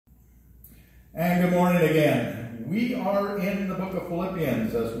And good morning again. We are in the book of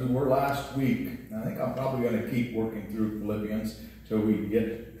Philippians as we were last week. I think I'm probably going to keep working through Philippians till we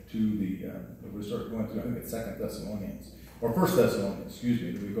get to we start going through, I think it's 2 Thessalonians, or 1 Thessalonians, excuse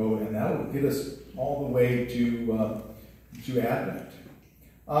me, we go, and that will get us all the way to Advent.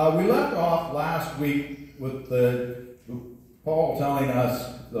 We left off last week with Paul telling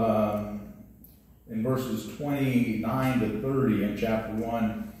us in verses 29 to 30 in chapter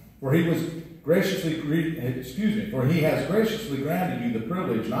 1, for he has graciously granted you the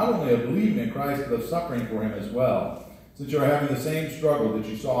privilege not only of believing in Christ, but of suffering for him as well, since you are having the same struggle that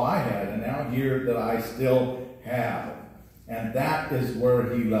you saw I had, and now hear that I still have. And that is where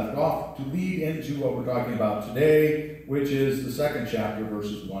he left off to lead into what we're talking about today, which is the second chapter,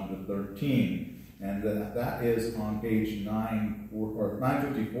 verses 1 to 13. And that is on page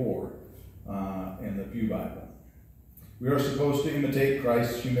 954 in the Pew Bible. We are supposed to imitate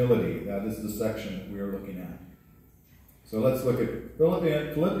Christ's humility. That is the section that we are looking at. So let's look at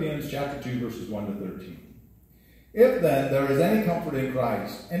Philippians chapter 2, verses 1 to 13. If then there is any comfort in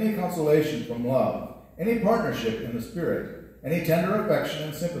Christ, any consolation from love, any partnership in the Spirit, any tender affection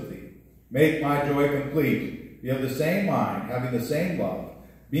and sympathy, make my joy complete. Be of the same mind, having the same love,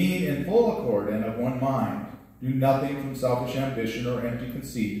 being in full accord and of one mind. Do nothing from selfish ambition or empty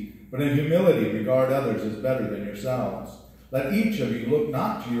conceit, but in humility regard others as better than yourselves. Let each of you look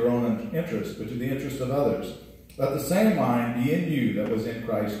not to your own interest, but to the interest of others. Let the same mind be in you that was in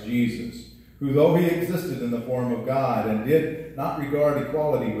Christ Jesus, who though he existed in the form of God, and did not regard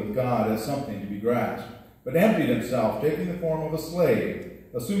equality with God as something to be grasped, but emptied himself, taking the form of a slave,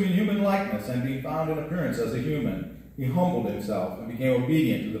 assuming human likeness, and being found in appearance as a human, he humbled himself and became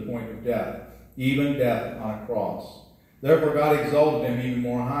obedient to the point of death, even death on a cross. Therefore God exalted him even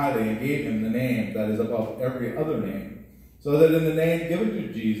more highly and gave him the name that is above every other name, so that in the name given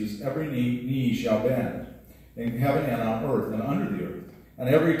to Jesus every knee shall bend, in heaven and on earth and under the earth, and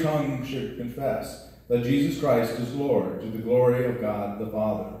every tongue should confess that Jesus Christ is Lord, to the glory of God the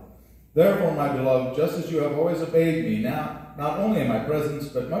Father. Therefore, my beloved, just as you have always obeyed me, now not only in my presence,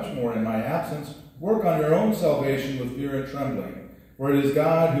 but much more in my absence, work on your own salvation with fear and trembling, for it is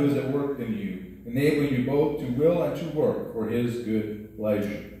God who is at work in you, enabling you both to will and to work for his good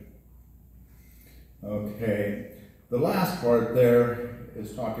pleasure. Okay, the last part there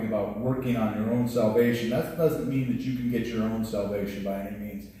is talking about working on your own salvation. That doesn't mean that you can get your own salvation by any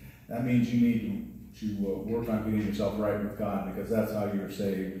means. That means you need to work on getting yourself right with God, because that's how you're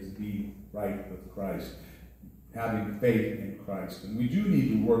saved, is to be right with Christ, having faith in Christ. And we do need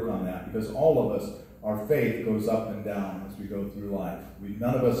to work on that, because all of us, our faith goes up and down as we go through life.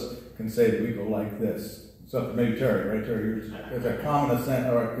 None of us can say that we go like this. Except for maybe Terry, right? Terry, there's a common ascent,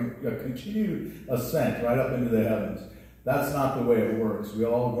 or a continued ascent right up into the heavens. That's not the way it works. We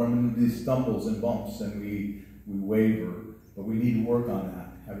all run into these stumbles and bumps, and we waver. But we need to work on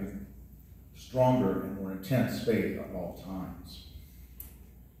that, having stronger and more intense faith at all times.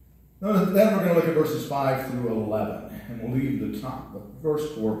 Then we're going to look at verses 5 through 11, and we'll leave the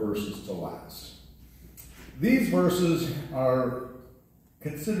first 4 verses to last. These verses are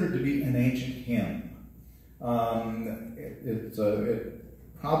considered to be an ancient hymn. It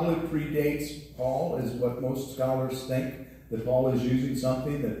probably predates Paul, is what most scholars think, that Paul is using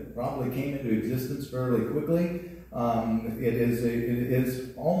something that probably came into existence fairly quickly. It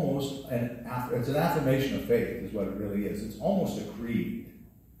is almost it's an affirmation of faith, is what it really is. It's almost a creed.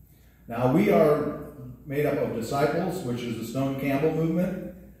 Now, we are made up of disciples, which is the Stone Campbell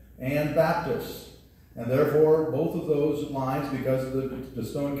movement, and Baptists. And therefore, both of those lines, because the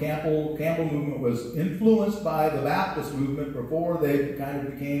Stone Campbell movement was influenced by the Baptist movement before they kind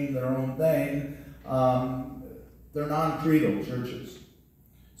of became their own thing, they're non-creedal churches.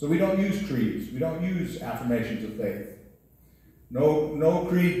 So we don't use creeds. We don't use affirmations of faith. No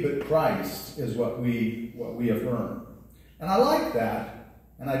creed but Christ is what we affirm. And I like that,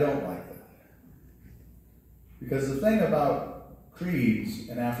 and I don't like that. Because the thing about creeds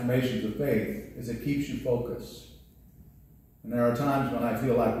and affirmations of faith is it keeps you focused. And there are times when I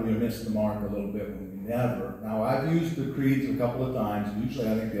feel like we miss the mark a little bit when we never. Now, I've used the creeds a couple of times. Usually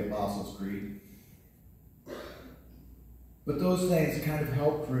I think the Apostles' Creed. But those things kind of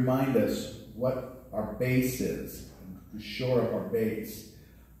help to remind us what our base is, to shore up our base.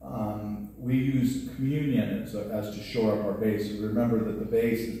 We use communion as to shore up our base. We remember that the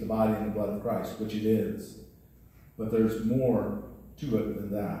base is the body and the blood of Christ, which it is. But there's more to it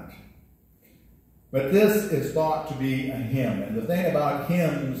than that. But this is thought to be a hymn. And the thing about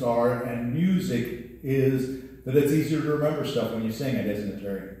hymns and music is that it's easier to remember stuff when you sing it, isn't it,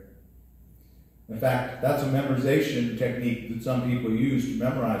 Terry? In fact, that's a memorization technique that some people use to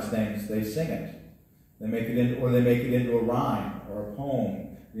memorize things. They sing it. They make it into a rhyme or a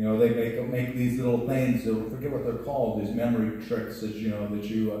poem. You know, they make these little things. I forget what they're called. These memory tricks that you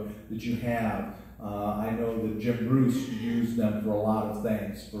have. I know that Jim Bruce used them for a lot of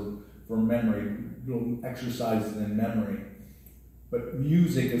things for memory, little exercises in memory. But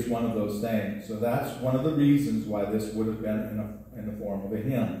music is one of those things. So that's one of the reasons why this would have been in the form of a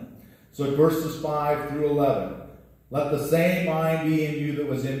hymn. So verses 5 through 11. Let the same mind be in you that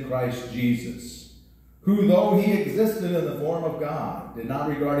was in Christ Jesus, who, though he existed in the form of God, did not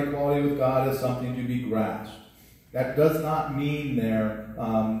regard equality with God as something to be grasped. That does not mean there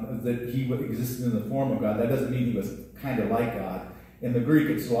that he existed in the form of God. That doesn't mean he was kind of like God. In the Greek,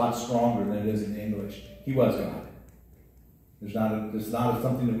 it's a lot stronger than it is in English. He was God. There's not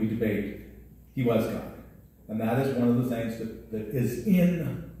something that we debate. He was God. And that is one of the things that is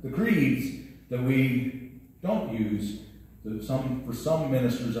in the creeds that we don't use. For some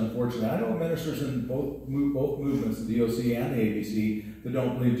ministers, unfortunately, I know ministers in both movements, the DOC and the ABC, that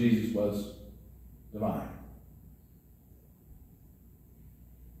don't believe Jesus was divine.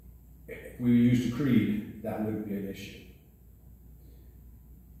 If we used a creed, that wouldn't be an issue.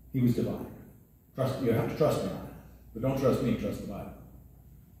 He was divine. You have to trust me on that. But don't trust me, trust the Bible.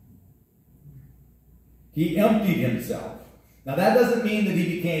 He emptied himself. Now that doesn't mean that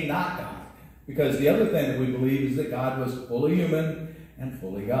he became not God. Because the other thing that we believe is that God was fully human and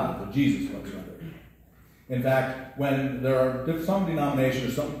fully God. That Jesus was, rather. In fact, when there are some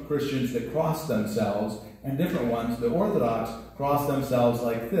denominations, some Christians that cross themselves, and different ones, the Orthodox cross themselves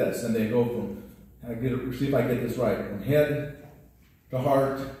like this. And they go from, see if I get this right, from head to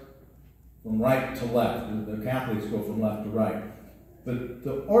heart, from right to left. The Catholics go from left to right. But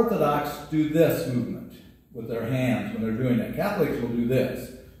the Orthodox do this movement with their hands when they're doing that. Catholics will do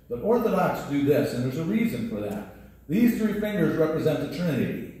this. The Orthodox do this, and there's a reason for that. These three fingers represent the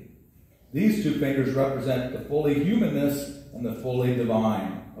Trinity. These two fingers represent the fully humanness and the fully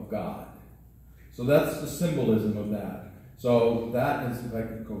divine of God. So that's the symbolism of that. So that is, if I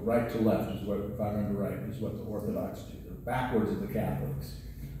can go right to left, is what, if I remember right, is what the Orthodox do. They're backwards of the Catholics.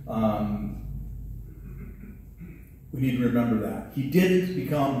 We need to remember that. He didn't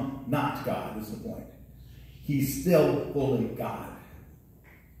become not God, is the point. He's still fully God.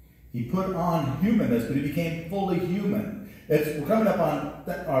 He put on humanness, but he became fully human. We're coming up on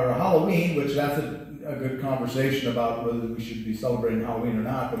our Halloween, which that's a good conversation about whether we should be celebrating Halloween or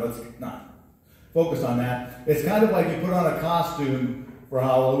not, but let's not focus on that. It's kind of like you put on a costume for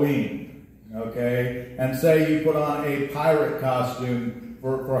Halloween, okay? And say you put on a pirate costume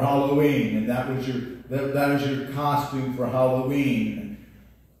for Halloween, and that is your costume for Halloween.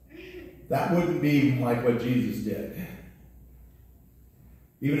 That wouldn't be like what Jesus did.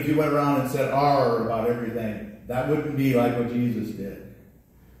 Even if you went around and said "R" about everything, that wouldn't be like what Jesus did.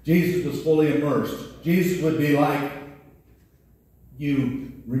 Jesus was fully immersed. Jesus would be like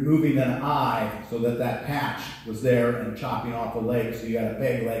you removing an eye so that patch was there and chopping off a leg so you had a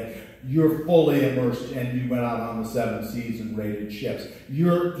big leg. You're fully immersed and you went out on the 7 seas and raided ships.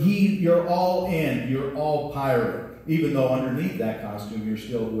 You're all in. You're all pirate. Even though underneath that costume you're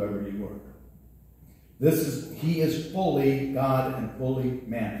still whoever you were. He is fully God and fully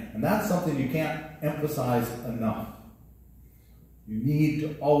man. And that's something you can't emphasize enough. You need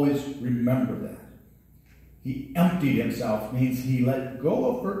to always remember that. He emptied himself, means he let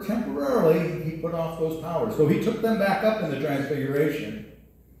go of her temporarily. He put off those powers. So he took them back up in the transfiguration.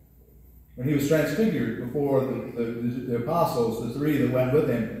 When he was transfigured before the apostles, the 3 that went with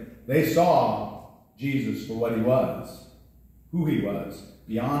him, they saw Jesus for what he was, who he was,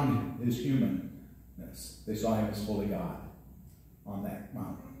 beyond his humanness. They saw him as fully God on that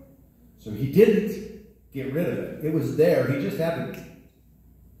mountain. So he didn't get rid of it. It was there. He just had to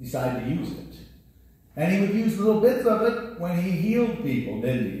decide to use it. And he would use little bits of it when he healed people,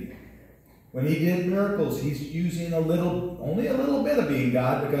 didn't he? When he did miracles, he's using only a little bit of being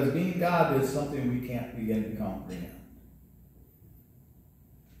God, because being God is something we can't begin to comprehend.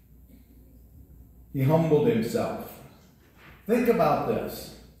 He humbled himself. Think about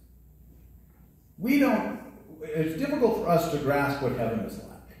this. It's difficult for us to grasp what heaven is like.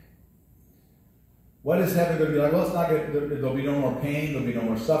 What is heaven going to be like? Well, there'll be no more pain, there'll be no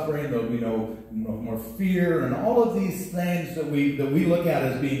more suffering, there'll be no more fear, and all of these things that we look at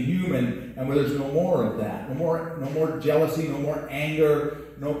as being human, and where there's no more of that. No more jealousy, no more anger,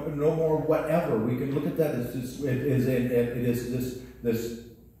 no more whatever. We can look at that as this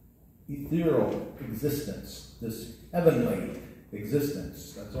ethereal existence, this heavenly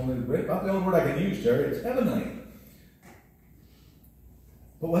existence. That's about the only word I can use, Terry. It's heavenly.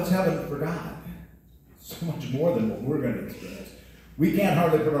 But what's heaven for God? so much more than what we're going to experience. We can't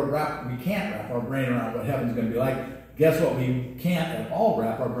wrap our brain around what heaven's going to be like. Guess what? We can't at all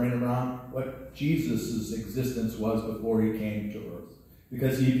wrap our brain around what Jesus' existence was before he came to earth.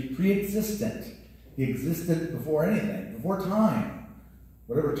 Because he's pre-existent. He existed before anything, before time.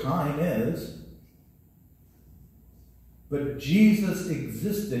 Whatever time is. But Jesus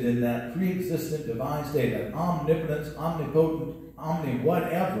existed in that pre-existent divine state, that omnipotence, omnipotent,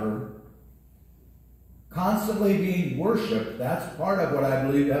 omni-whatever, constantly being worshipped. That's part of what I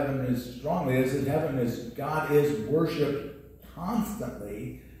believe heaven is strongly, is that heaven is, God is worshipped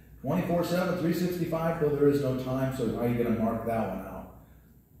constantly, 24/7, 365, though there is no time, so how are you going to mark that one out?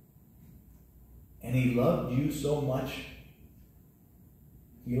 And he loved you so much,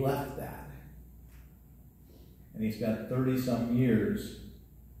 he left that. And he spent 30-some years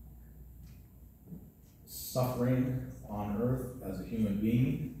suffering on earth as a human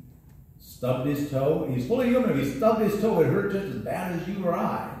being. Stubbed his toe. He's fully human. If he stubbed his toe, it hurt just as bad as you or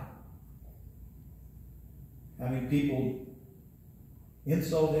I. Having people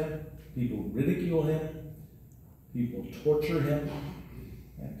insult him, people ridicule him, people torture him,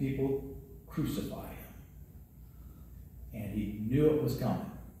 and people crucify him. And he knew it was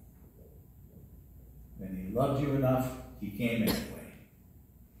coming. And he loved you enough, he came anyway.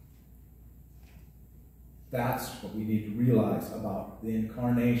 That's what we need to realize about the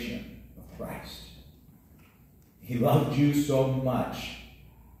incarnation of Christ. He loved you so much.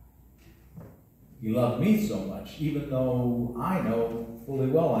 He loved me so much, even though I know fully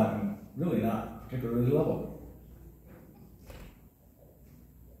well I'm really not particularly lovable.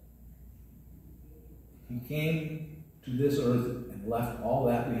 He came to this earth and left all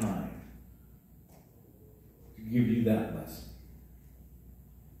that behind. Give you that lesson.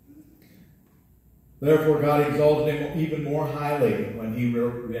 Therefore, God exalted him even more highly when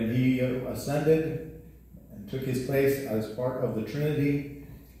he ascended and took his place as part of the Trinity.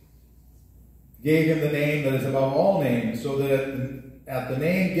 Gave him the name that is above all names, so that at the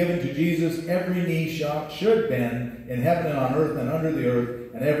name given to Jesus, every knee should bend in heaven and on earth and under the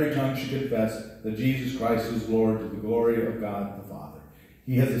earth, and every tongue should confess that Jesus Christ is Lord, to the glory of God the Father.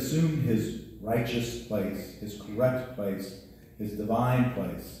 He has assumed his righteous place, his correct place, his divine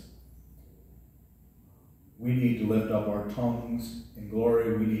place. We need to lift up our tongues in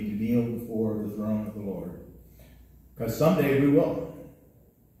glory. We need to kneel before the throne of the Lord. Because someday we will.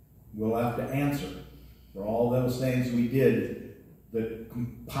 We'll have to answer for all those things we did that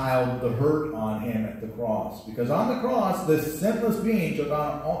compiled the hurt on him at the cross. Because on the cross, this sinless being took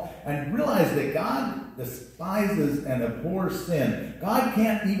on all, and realized that God despises and abhors sin. God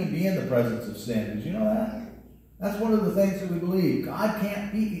can't even be in the presence of sin. Did you know that? That's one of the things that we believe. God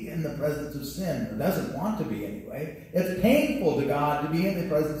can't be in the presence of sin, or doesn't want to be anyway. It's painful to God to be in the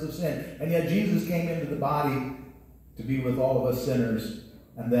presence of sin. And yet Jesus came into the body to be with all of us sinners,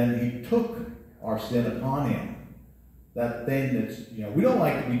 and then he took our sin upon him. That thing that's, we don't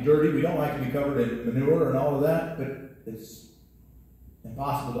like to be dirty, we don't like to be covered in manure and all of that, but it's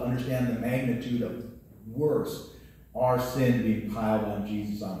impossible to understand the magnitude of worse our sin being piled on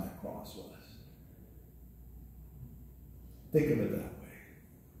Jesus on that cross was. Think of it that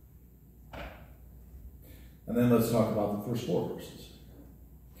way. And then let's talk about the first 4 verses.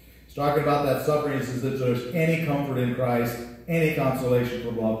 He's talking about that suffering. He says that there's any comfort in Christ, any consolation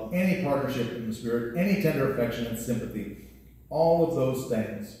from love, any partnership in the Spirit, any tender affection and sympathy. All of those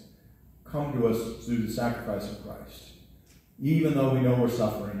things come to us through the sacrifice of Christ. Even though we know we're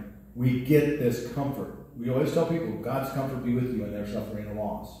suffering, we get this comfort. We always tell people, God's comfort be with you in their suffering or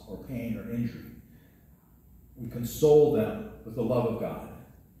loss or pain or injury. We console them with the love of God.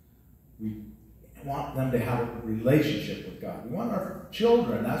 We want them to have a relationship with God. We want our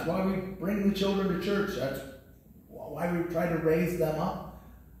children. That's why we bring the children to church. That's why we try to raise them up.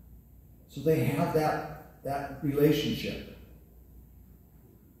 So they have that relationship.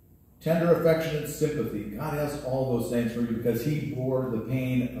 Tender affection and sympathy. God has all those things for you because he bore the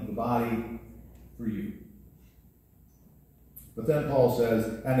pain of the body for you. But then Paul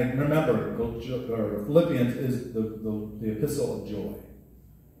says, and remember, Philippians is the epistle of joy.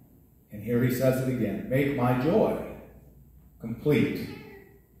 And here he says it again. Make my joy complete.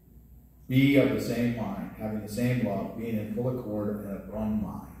 Be of the same mind, having the same love, being in full accord and of one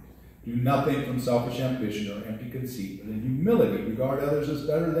mind. Do nothing from selfish ambition or empty conceit, but in humility regard others as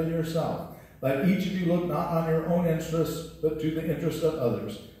better than yourself. Let each of you look not on your own interests, but to the interest of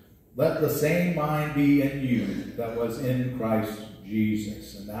others. Let the same mind be in you that was in Christ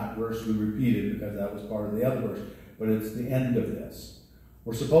Jesus. And that verse we repeated because that was part of the other verse. But it's the end of this.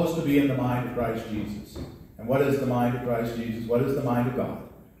 We're supposed to be in the mind of Christ Jesus. And what is the mind of Christ Jesus? What is the mind of God?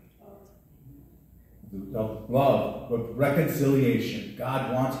 love, but reconciliation.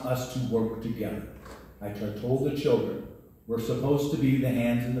 God wants us to work together. I told the children, we're supposed to be the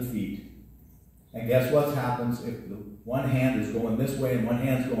hands and the feet. And guess what happens if the one hand is going this way and one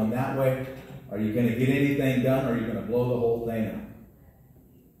hand's going that way? Are you going to get anything done, or are you going to blow the whole thing up?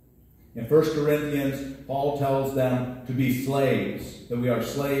 In 1 Corinthians, Paul tells them to be slaves, that we are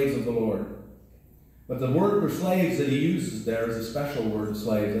slaves of the Lord. But the word for slaves that he uses there is a special word,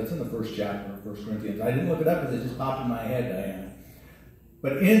 slaves. That's in the first chapter of 1 Corinthians. I didn't look it up because it just popped in my head, Diana.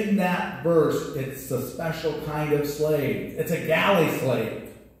 But in that verse, it's a special kind of slave. It's a galley slave.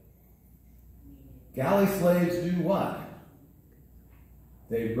 Galley slaves do what?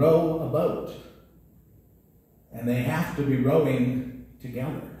 They row a boat. And they have to be rowing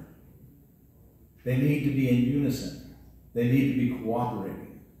together. They need to be in unison. They need to be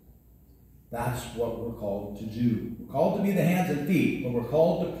cooperating. That's what we're called to do. We're called to be the hands and feet, but we're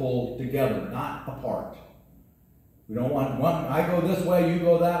called to pull together, not apart. We don't want one, I go this way, you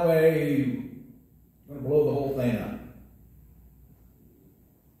go that way, we're going to blow the whole thing up.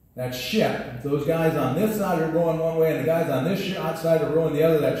 That ship, if those guys on this side are going one way and the guys on this side are rowing the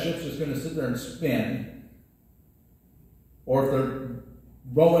other, that ship's just going to sit there and spin. Or if they're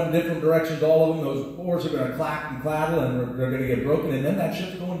rowing different directions, all of them, those oars are going to clack and clatter and they're going to get broken, and then that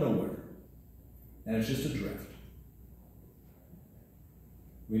ship's going nowhere. And it's just adrift.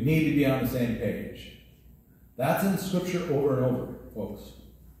 We need to be on the same page. That's in Scripture over and over, folks.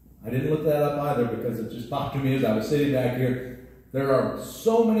 I didn't look that up either because it just popped to me as I was sitting back here. There are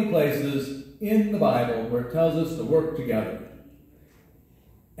so many places in the Bible where it tells us to work together.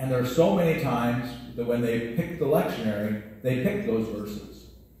 And there are so many times that when they pick the lectionary, they pick those verses.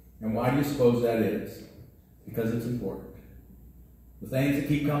 And why do you suppose that is? Because it's important. The things that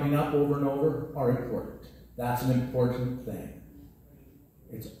keep coming up over and over are important. That's an important thing.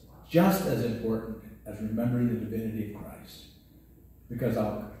 It's just as important as remembering the divinity of Christ. Because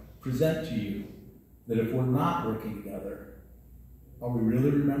I'll present to you that if we're not working together, are we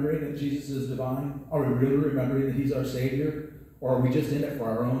really remembering that Jesus is divine? Are we really remembering that he's our Savior? Or are we just in it for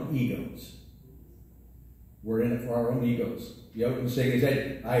our own egos? We're in it for our own egos. Yoke and shaking his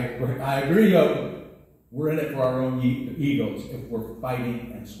head. I agree, Yoke. We're in it for our own egos if we're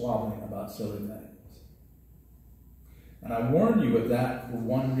fighting and squabbling about silly things. And I warn you of that for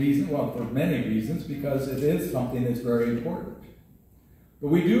one reason, well, for many reasons, because it is something that's very important. But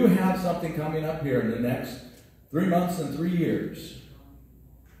we do have something coming up here in the next 3 months and 3 years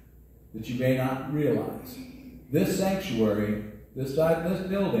that you may not realize. This sanctuary, this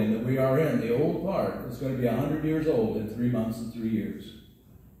building that we are in, the old part, is going to be 100 years old in 3 months and 3 years.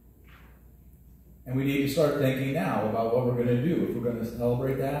 And we need to start thinking now about what we're going to do. If we're going to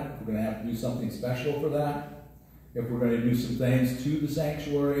celebrate that, if we're going to have to do something special for that, if we're going to do some things to the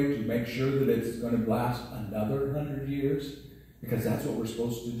sanctuary to make sure that it's going to last another 100 years, because that's what we're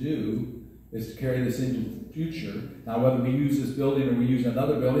supposed to do, is to carry this into the future. Now, whether we use this building or we use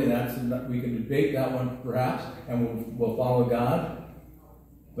another building, we can debate that one perhaps, and we'll follow God.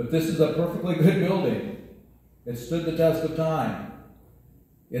 But this is a perfectly good building. It stood the test of time.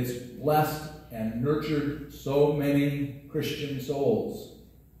 It's blessed and nurtured so many Christian souls.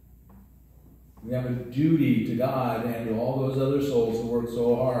 We have a duty to God and to all those other souls who work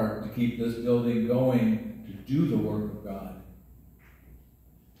so hard to keep this building going, to do the work of God.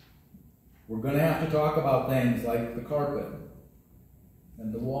 We're going to have to talk about things like the carpet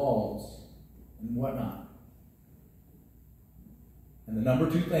and the walls and whatnot. And the number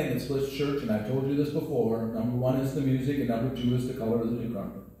 2 thing that splits church, and I've told you this before, number 1 is the music, and number 2 is the color of the new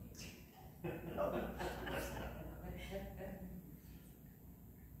carpet.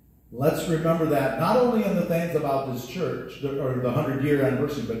 Let's remember that, not only in the things about this church, or the 100-year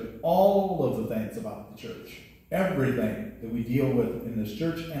anniversary, but all of the things about the church. Everything that we deal with in this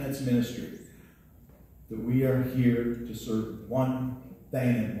church and its ministry. That we are here to serve one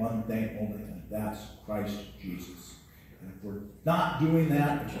thing and one thing only, and that's Christ Jesus. And if we're not doing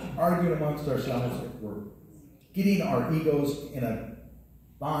that, if we're arguing amongst ourselves, if we're getting our egos in a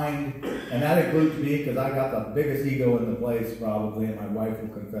bind, and that includes me, because I got the biggest ego in the place probably, and my wife will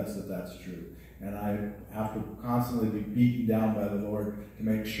confess that that's true. And I have to constantly be beaten down by the Lord to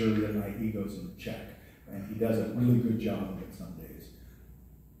make sure that my ego's in check. And he does a really good job of it some days.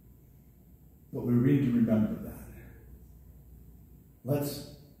 But we need to remember that.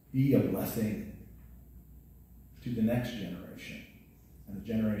 Let's be a blessing to the next generation and the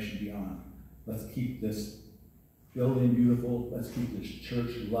generation beyond. Let's keep this building beautiful. Let's keep this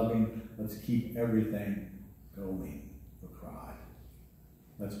church loving. Let's keep everything going for God.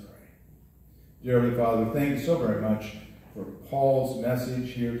 Let's pray. Dear Heavenly Father, we thank you so very much for Paul's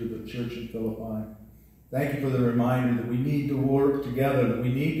message here to the church in Philippi. Thank you for the reminder that we need to work together, that we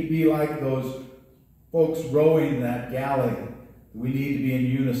need to be like those folks rowing that galley, that we need to be in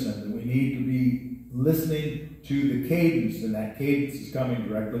unison, that we need to be listening to the cadence, and that cadence is coming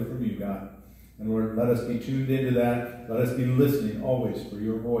directly from you, God. And Lord, let us be tuned into that. Let us be listening always for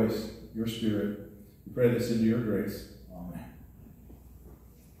your voice, your Spirit. We pray this into your grace.